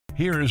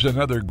Here's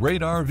another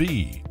great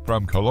RV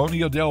from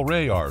Colonia Del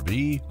Rey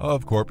RV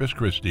of Corpus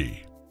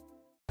Christi.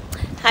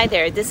 Hi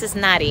there, this is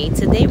Nadi.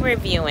 Today we're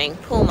reviewing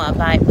Puma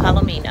by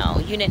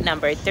Palomino, unit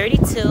number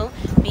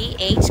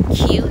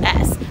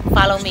 32BHQS.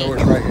 Follow me.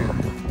 Storage right here.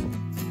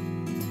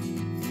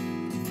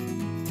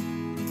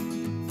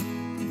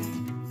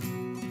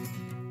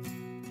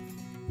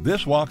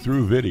 This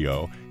walkthrough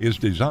video is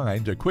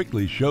designed to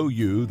quickly show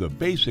you the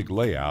basic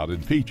layout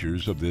and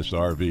features of this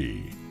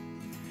RV.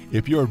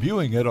 If you're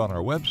viewing it on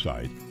our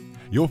website,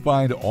 you'll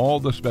find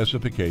all the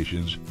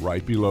specifications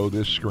right below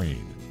this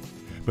screen.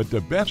 But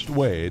the best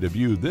way to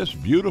view this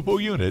beautiful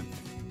unit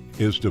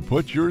is to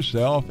put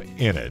yourself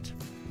in it.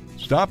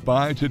 Stop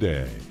by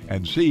today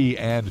and see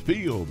and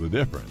feel the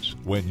difference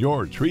when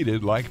you're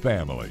treated like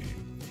family.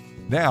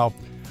 Now,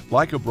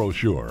 like a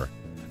brochure,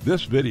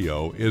 this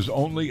video is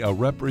only a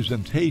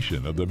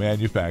representation of the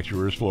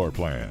manufacturer's floor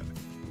plan.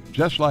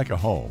 Just like a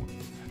home,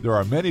 there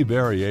are many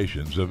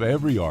variations of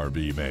every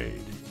RV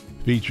made.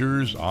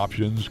 Features,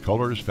 options,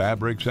 colors,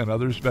 fabrics, and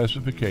other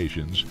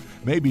specifications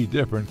may be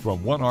different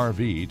from one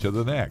RV to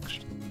the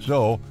next.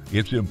 So,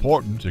 it's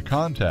important to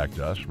contact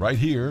us right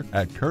here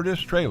at Curtis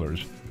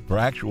Trailers for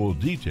actual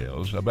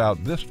details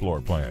about this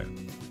floor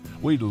plan.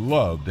 We'd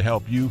love to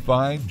help you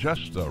find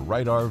just the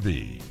right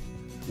RV.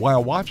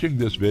 While watching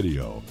this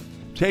video,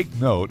 take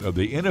note of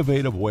the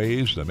innovative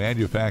ways the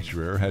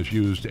manufacturer has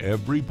used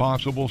every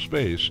possible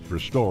space for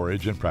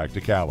storage and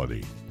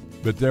practicality.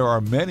 But there are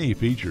many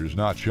features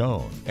not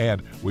shown,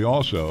 and we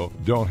also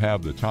don't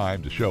have the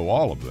time to show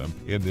all of them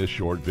in this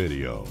short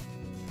video.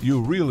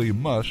 You really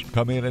must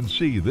come in and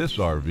see this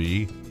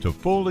RV to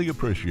fully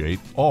appreciate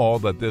all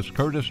that this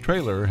Curtis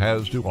trailer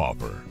has to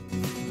offer.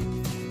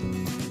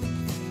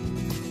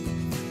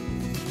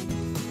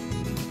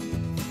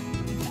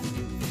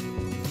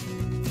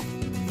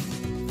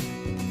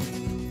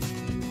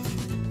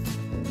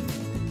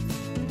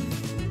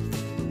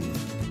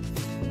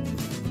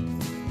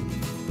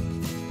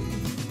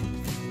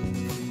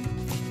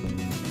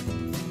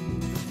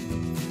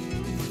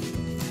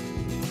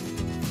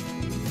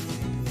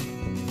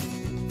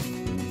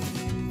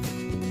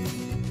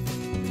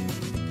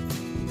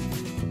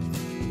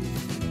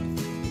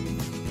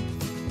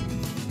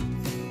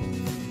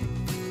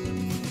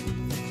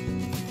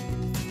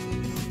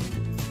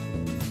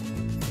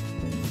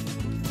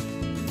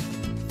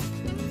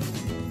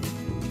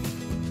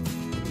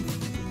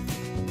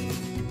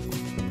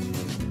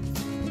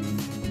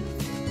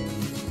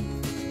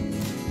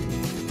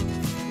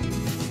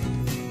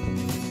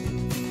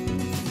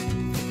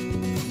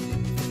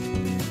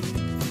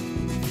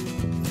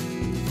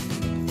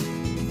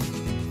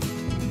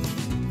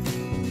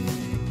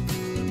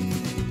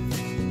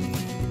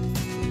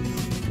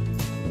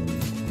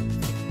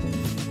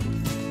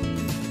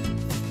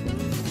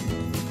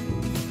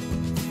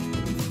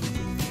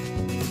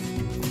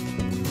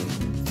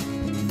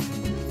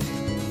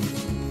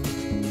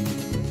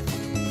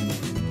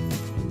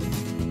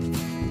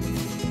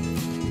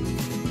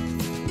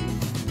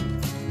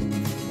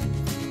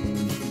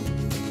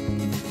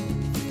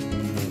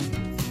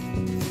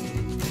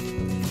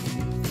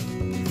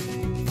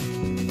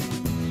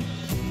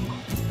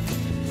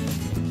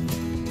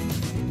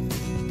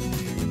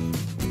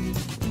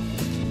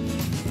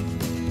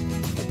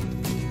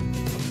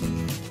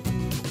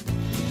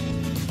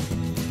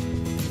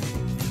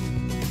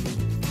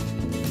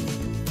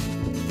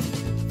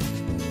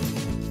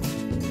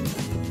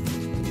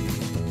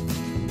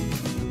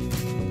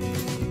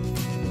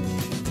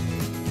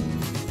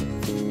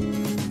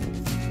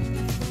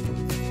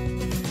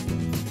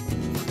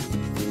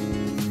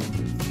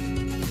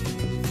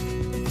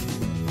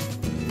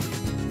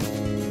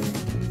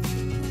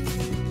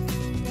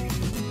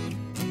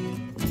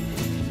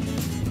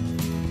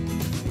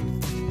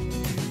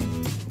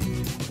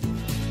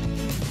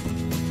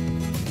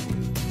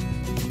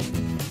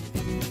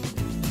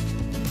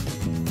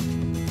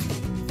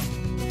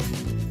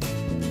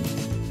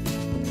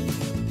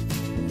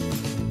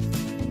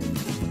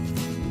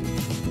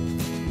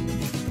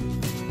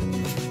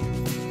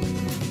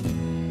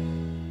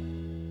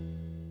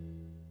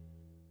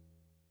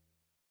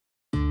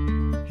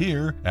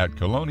 Here at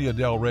Colonia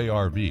Del Rey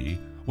RV,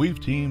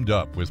 we've teamed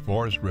up with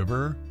Forest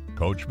River,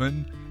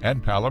 Coachman,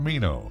 and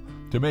Palomino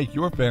to make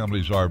your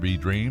family's RV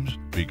dreams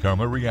become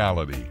a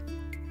reality.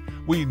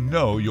 We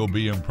know you'll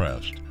be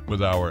impressed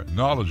with our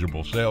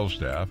knowledgeable sales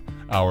staff,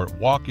 our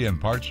walk-in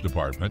parts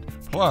department,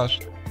 plus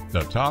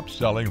the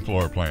top-selling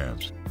floor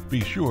plans. Be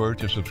sure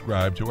to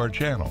subscribe to our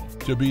channel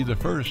to be the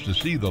first to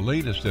see the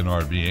latest in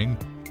RVing.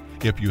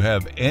 If you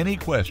have any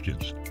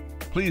questions,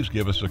 please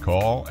give us a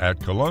call at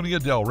Colonia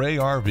Del Rey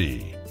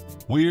RV.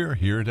 We're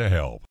here to help.